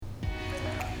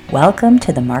Welcome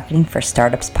to the Marketing for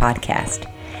Startups podcast.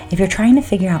 If you're trying to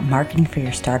figure out marketing for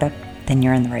your startup, then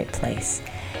you're in the right place.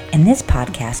 In this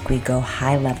podcast, we go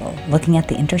high level, looking at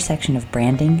the intersection of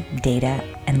branding, data,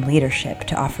 and leadership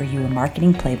to offer you a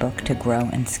marketing playbook to grow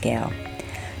and scale.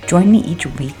 Join me each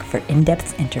week for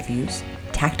in-depth interviews,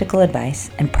 tactical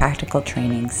advice, and practical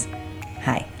trainings.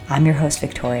 Hi, I'm your host,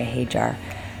 Victoria Hajar,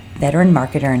 veteran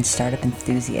marketer and startup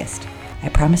enthusiast. I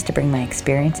promise to bring my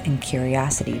experience and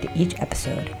curiosity to each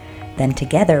episode. Then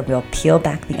together, we'll peel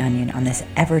back the onion on this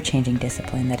ever-changing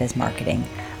discipline that is marketing.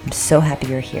 I'm so happy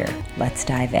you're here. Let's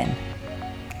dive in.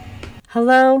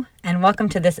 Hello, and welcome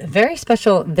to this very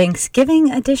special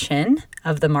Thanksgiving edition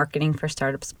of the Marketing for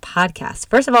Startups podcast.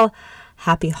 First of all,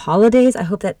 happy holidays. I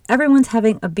hope that everyone's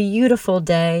having a beautiful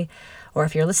day. Or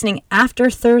if you're listening after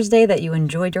Thursday, that you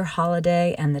enjoyed your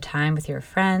holiday and the time with your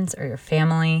friends or your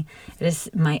family. It is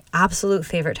my absolute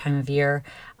favorite time of year.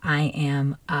 I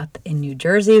am up in New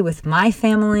Jersey with my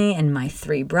family and my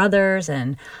 3 brothers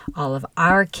and all of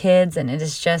our kids. And it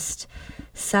is just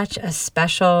such a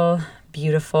special,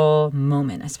 beautiful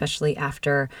moment, especially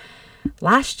after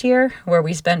last year where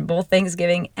we spent both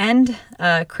Thanksgiving and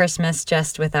Christmas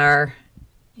just with our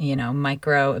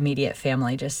micro immediate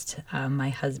family, just my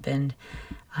husband,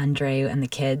 Andre, and the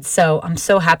kids. So I'm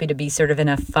so happy to be sort of in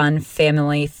a fun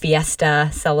family fiesta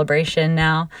celebration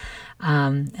now.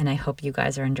 And I hope you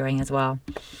guys are enjoying as well.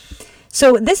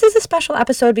 So this is a special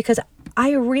episode because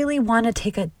I really want to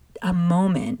take a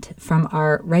moment from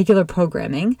our regular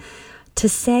programming to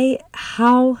say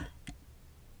how,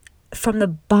 from the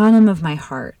bottom of my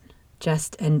heart,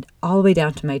 and all the way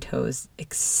down to my toes,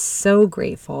 so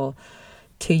grateful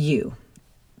to you,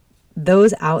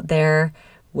 those out there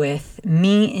with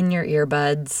me in your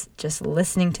earbuds, just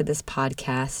listening to this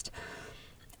podcast.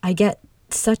 I get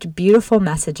such beautiful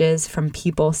messages from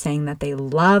people saying that they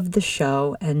love the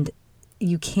show, and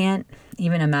you can't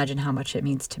even imagine how much it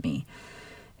means to me.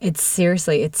 It's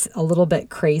a little bit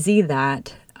crazy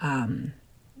that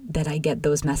I get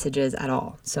those messages at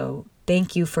all. So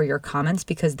thank you for your comments,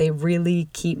 because they really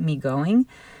keep me going,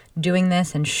 doing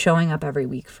this and showing up every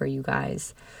week for you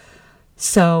guys.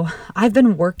 So I've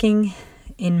been working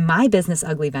in my business,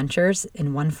 Ugly Ventures,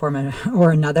 in one form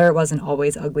or another. It wasn't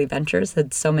always Ugly Ventures,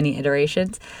 had so many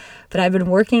iterations, but I've been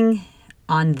working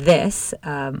on this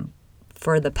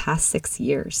for the past 6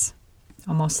 years,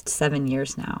 almost 7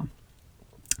 years now.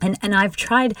 And I've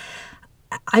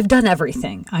done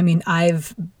everything. I mean,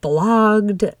 I've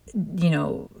blogged,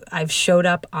 I've showed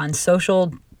up on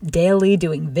social daily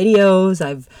doing videos.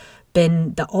 I've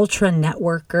been the ultra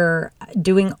networker,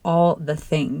 doing all the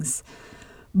things.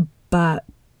 But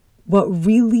what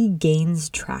really gains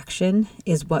traction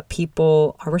is what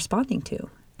people are responding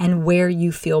to and where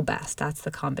you feel best. That's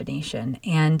the combination.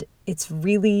 And it's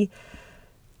really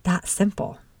that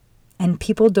simple. And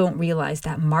people don't realize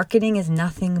that marketing is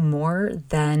nothing more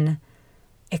than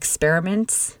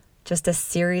experiments, just a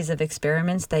series of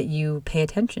experiments that you pay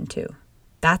attention to.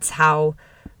 That's how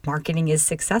marketing is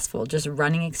successful, just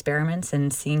running experiments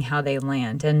and seeing how they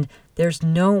land. And there's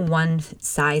no one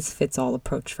size fits all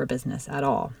approach for business at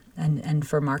all, and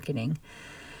for marketing.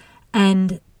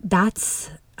 And that's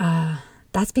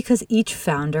because each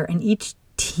founder and each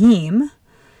team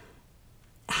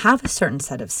have a certain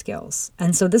set of skills.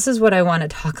 And so this is what I want to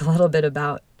talk a little bit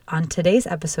about on today's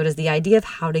episode, is the idea of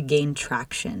how to gain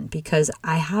traction, because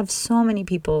I have so many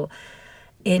people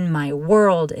in my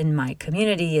world, in my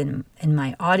community, in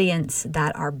my audience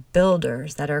that are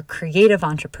builders, that are creative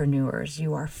entrepreneurs.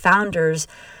 You are founders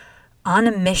on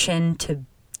a mission to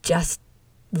just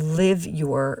live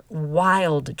your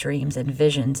wild dreams and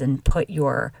visions and put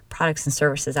your products and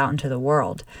services out into the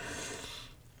world.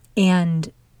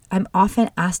 And I'm often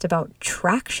asked about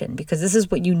traction, because this is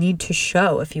what you need to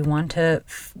show if you want to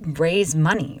raise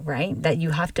money, right? That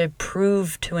you have to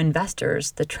prove to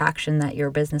investors the traction that your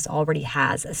business already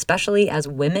has. Especially as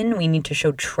women, we need to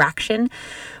show traction.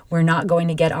 We're not going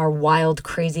to get our wild,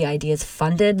 crazy ideas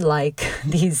funded like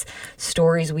these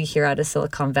stories we hear out of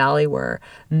Silicon Valley, where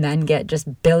men get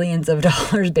just billions of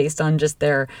dollars based on just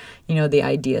their, the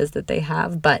ideas that they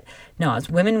have. But no, as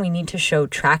women, we need to show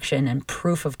traction and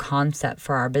proof of concept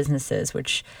for our businesses,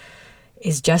 which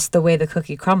is just the way the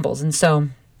cookie crumbles. And so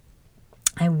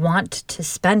I want to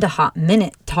spend a hot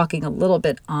minute talking a little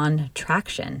bit on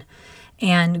traction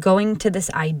and going to this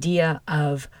idea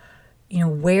of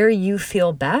where you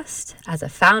feel best as a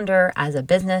founder, as a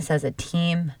business, as a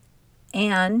team,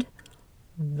 and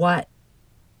what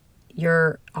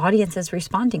your audience is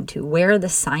responding to. Where are the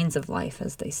signs of life,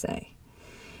 as they say?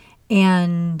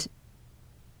 And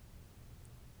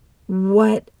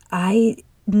what I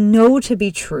know to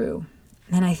be true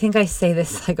and I think I say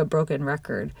this like a broken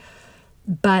record,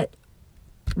 but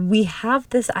we have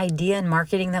this idea in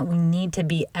marketing that we need to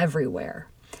be everywhere.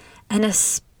 And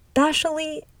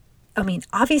especially,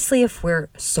 obviously if we're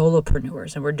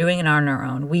solopreneurs and we're doing it on our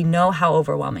own, we know how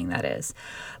overwhelming that is.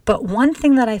 But one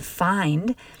thing that I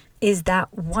find is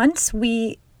that once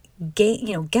we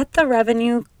get the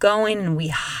revenue going and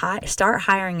we start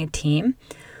hiring a team,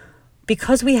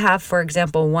 because we have, for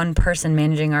example, one person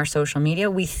managing our social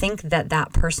media, we think that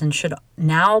that person should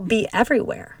now be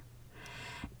everywhere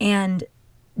and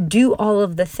do all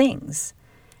of the things.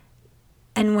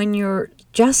 And when you're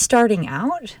just starting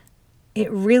out, it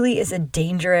really is a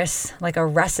dangerous, like a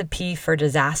recipe for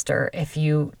disaster if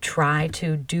you try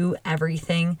to do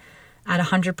everything at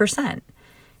 100%.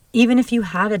 Even if you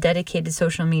have a dedicated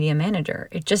social media manager,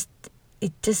 it just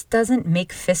doesn't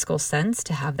make fiscal sense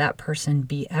to have that person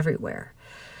be everywhere.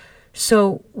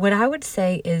 So what I would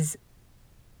say is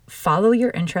follow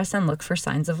your interests and look for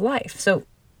signs of life. So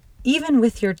even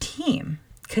with your team,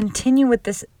 continue with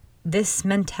this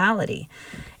mentality.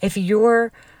 If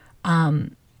you're,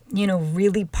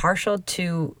 really partial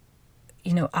to,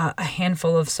 a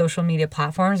handful of social media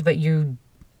platforms, but you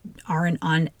aren't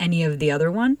on any of the other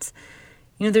ones,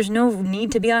 there's no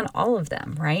need to be on all of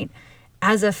them, right?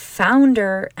 As a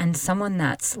founder and someone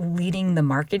that's leading the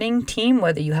marketing team,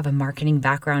 whether you have a marketing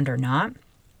background or not,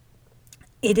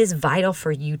 it is vital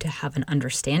for you to have an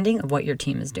understanding of what your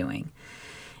team is doing.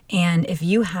 And if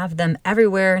you have them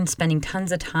everywhere and spending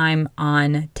tons of time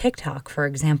on TikTok, for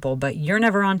example, but you're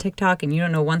never on TikTok and you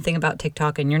don't know one thing about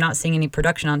TikTok and you're not seeing any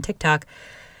production on TikTok,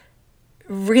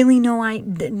 really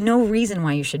no reason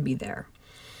why you should be there.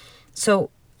 So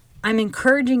I'm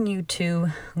encouraging you to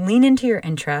lean into your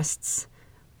interests,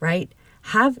 right?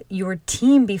 Have your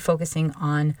team be focusing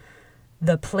on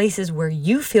the places where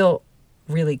you feel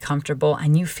really comfortable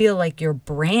and you feel like your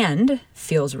brand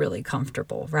feels really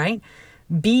comfortable, right?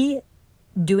 Be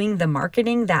doing the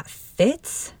marketing that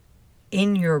fits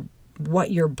in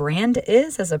what your brand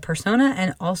is as a persona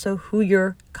and also who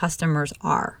your customers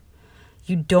are.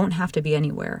 You don't have to be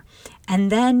anywhere.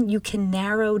 And then you can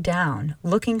narrow down,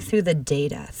 looking through the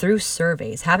data, through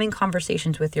surveys, having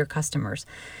conversations with your customers.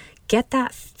 Get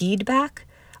that feedback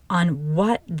on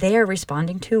what they're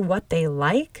responding to, what they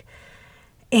like.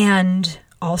 And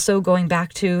also going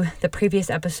back to the previous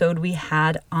episode we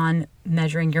had on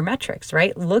measuring your metrics,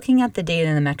 right? Looking at the data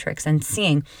and the metrics and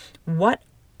seeing what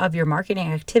of your marketing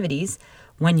activities,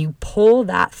 when you pull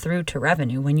that through to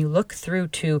revenue, when you look through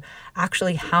to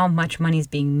actually how much money is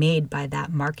being made by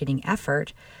that marketing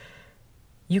effort,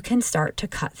 you can start to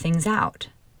cut things out,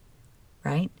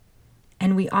 right?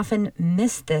 And we often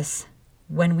miss this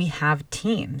when we have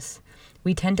teams.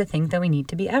 We tend to think that we need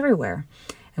to be everywhere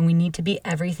and we need to be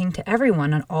everything to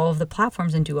everyone on all of the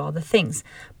platforms and do all the things.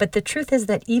 But the truth is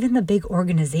that even the big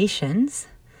organizations,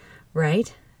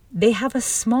 right, they have a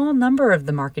small number of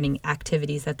the marketing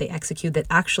activities that they execute that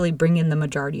actually bring in the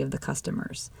majority of the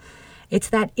customers. It's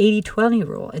that 80-20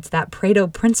 rule. It's that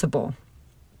Pareto principle.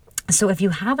 So if you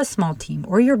have a small team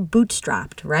or you're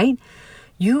bootstrapped, right,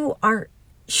 you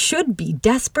should be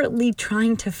desperately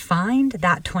trying to find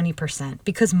that 20%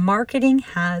 because marketing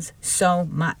has so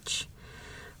much,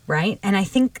 right? And I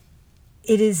think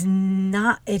it is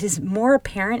more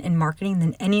apparent in marketing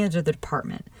than any other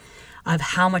department of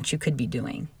how much you could be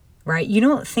doing, right? I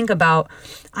don't think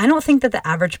that the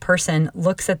average person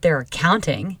looks at their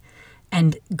accounting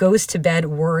and goes to bed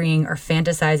worrying or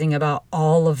fantasizing about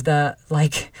all of the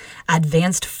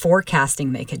advanced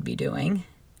forecasting they could be doing,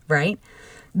 right?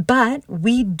 But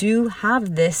we do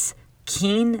have this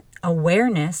keen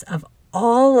awareness of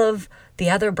all of the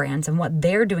other brands and what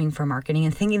they're doing for marketing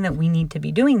and thinking that we need to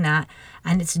be doing that.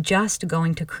 And it's just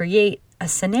going to create a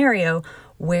scenario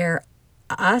where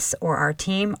us or our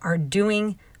team are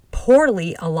doing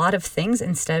poorly a lot of things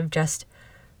instead of just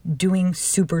doing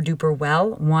super duper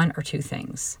well one or two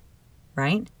things,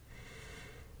 right?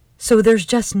 So there's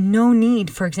just no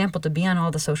need, for example, to be on all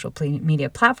the social media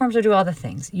platforms or do all the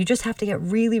things. You just have to get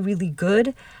really, really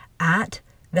good at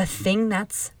the thing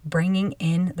that's bringing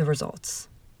in the results.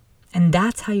 And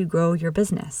that's how you grow your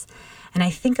business. And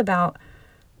I think about,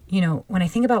 when I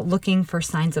think about looking for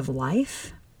signs of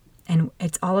life, and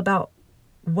it's all about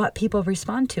what people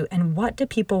respond to and what do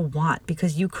people want,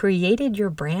 because you created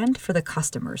your brand for the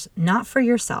customers, not for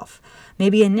yourself.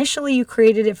 Maybe initially you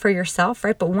created it for yourself,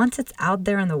 right? But once it's out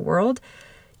there in the world,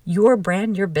 Your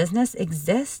brand, your business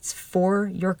exists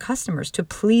for your customers, to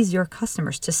please your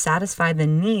customers, to satisfy the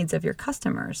needs of your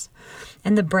customers.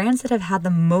 And the brands that have had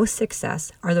the most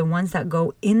success are the ones that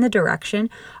go in the direction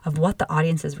of what the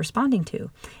audience is responding to.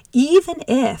 Even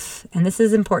if, and this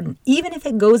is important, even if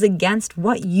it goes against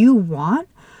what you want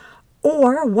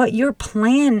or what your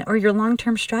plan or your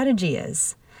long-term strategy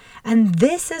is. And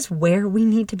this is where we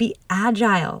need to be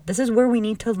agile. This is where we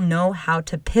need to know how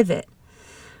to pivot,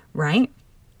 right?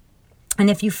 And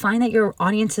if you find that your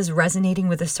audience is resonating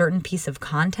with a certain piece of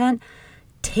content,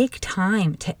 take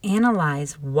time to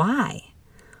analyze why.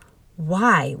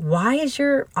 Why is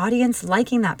your audience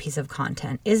liking that piece of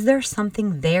content? Is there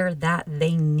something there that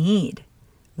they need?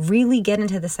 Really get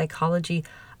into the psychology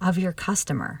of your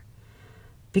customer,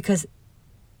 because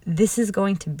this is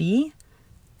going to be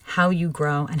how you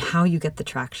grow and how you get the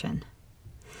traction.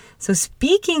 So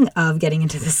speaking of getting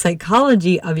into the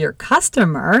psychology of your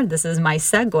customer, this is my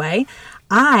segue.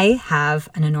 I have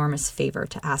an enormous favor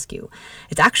to ask you.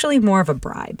 It's actually more of a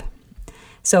bribe.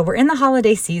 So we're in the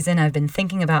holiday season. I've been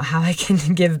thinking about how I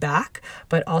can give back,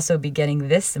 but also be getting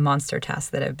this monster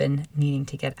task that I've been needing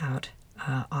to get out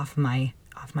off my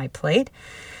plate.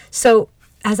 So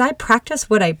as I practice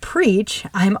what I preach,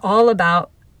 I'm all about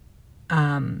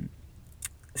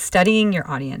studying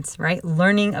your audience, right?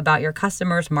 Learning about your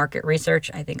customers, market research.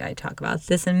 I think I talk about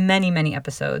this in many, many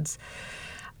episodes.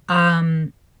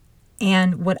 And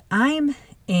what I'm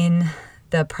in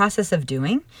the process of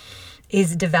doing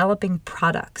is developing a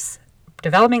product,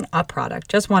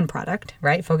 just one product,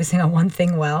 right? Focusing on one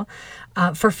thing well,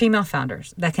 for female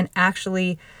founders that can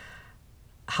actually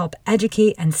help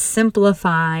educate and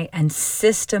simplify and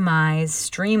systemize,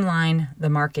 streamline the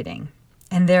marketing.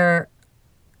 And the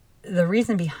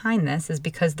reason behind this is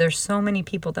because there's so many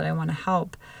people that I want to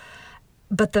help,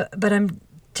 but I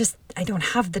don't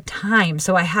have the time.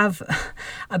 So I have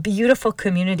a beautiful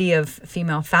community of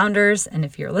female founders. And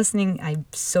if you're listening, I'm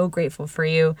so grateful for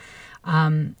you.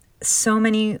 So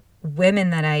many women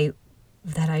that I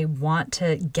want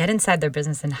to get inside their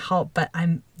business and help, but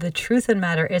the truth of the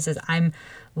matter is I'm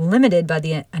limited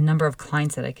by a number of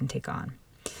clients that I can take on.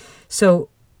 So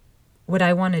what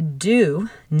I want to do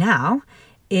now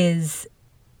is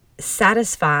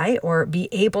satisfy or be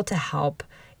able to help,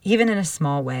 even in a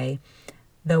small way,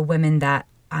 the women that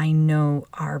I know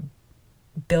are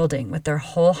building with their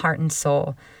whole heart and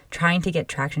soul, trying to get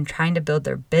traction, trying to build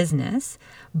their business,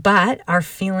 but are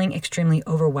feeling extremely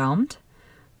overwhelmed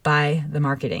by the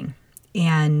marketing.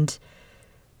 And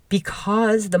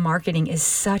because the marketing is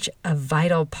such a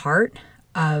vital part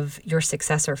of your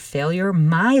success or failure,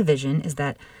 my vision is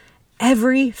that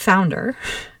every founder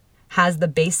has the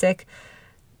basic,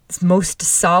 most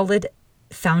solid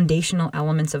foundational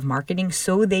elements of marketing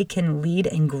so they can lead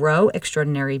and grow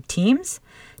extraordinary teams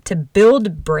to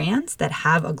build brands that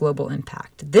have a global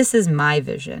impact. This is my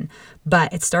vision,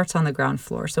 but it starts on the ground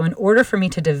floor. So in order for me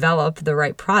to develop the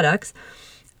right products,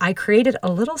 I created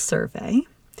a little survey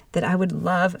that I would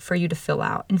love for you to fill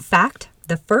out. In fact,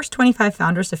 the first 25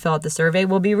 founders to fill out the survey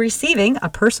will be receiving a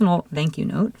personal thank you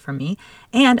note from me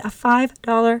and a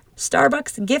 $5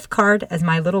 Starbucks gift card as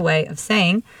my little way of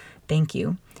saying thank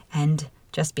you and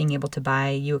just being able to buy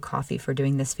you a coffee for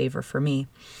doing this favor for me.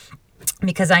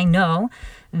 Because I know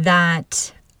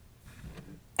that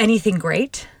anything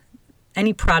great,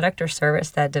 any product or service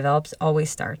that develops always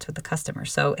starts with the customer.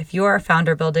 So if you are a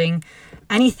founder building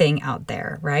anything out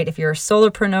there, right? If you're a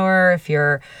solopreneur, if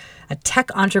you're a tech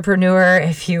entrepreneur,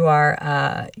 if you are,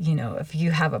 if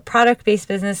you have a product-based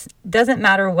business, doesn't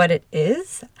matter what it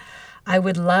is, I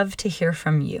would love to hear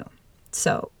from you.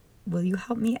 So will you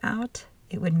help me out?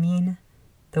 It would mean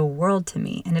the world to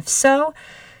me. And if so,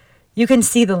 you can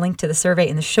see the link to the survey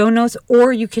in the show notes,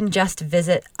 or you can just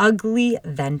visit Ugly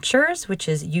Ventures, which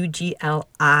is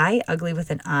UGLI, ugly with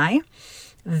an I,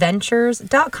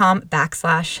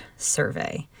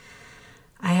 ventures.com/survey.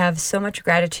 I have so much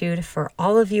gratitude for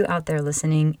all of you out there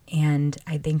listening, and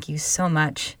I thank you so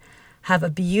much. Have a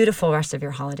beautiful rest of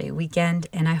your holiday weekend,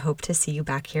 and I hope to see you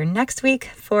back here next week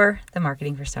for the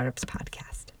Marketing for Startups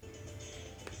podcast.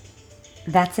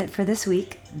 That's it for this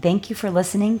week. Thank you for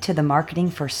listening to the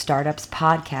Marketing for Startups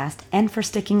podcast and for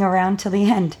sticking around till the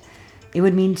end. It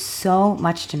would mean so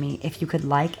much to me if you could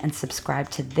like and subscribe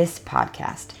to this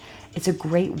podcast. It's a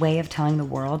great way of telling the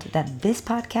world that this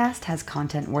podcast has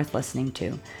content worth listening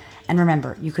to. And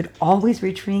remember, you could always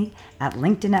reach me at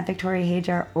LinkedIn at Victoria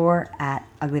Hajar or at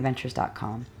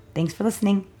uglyventures.com. Thanks for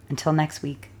listening. Until next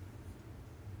week.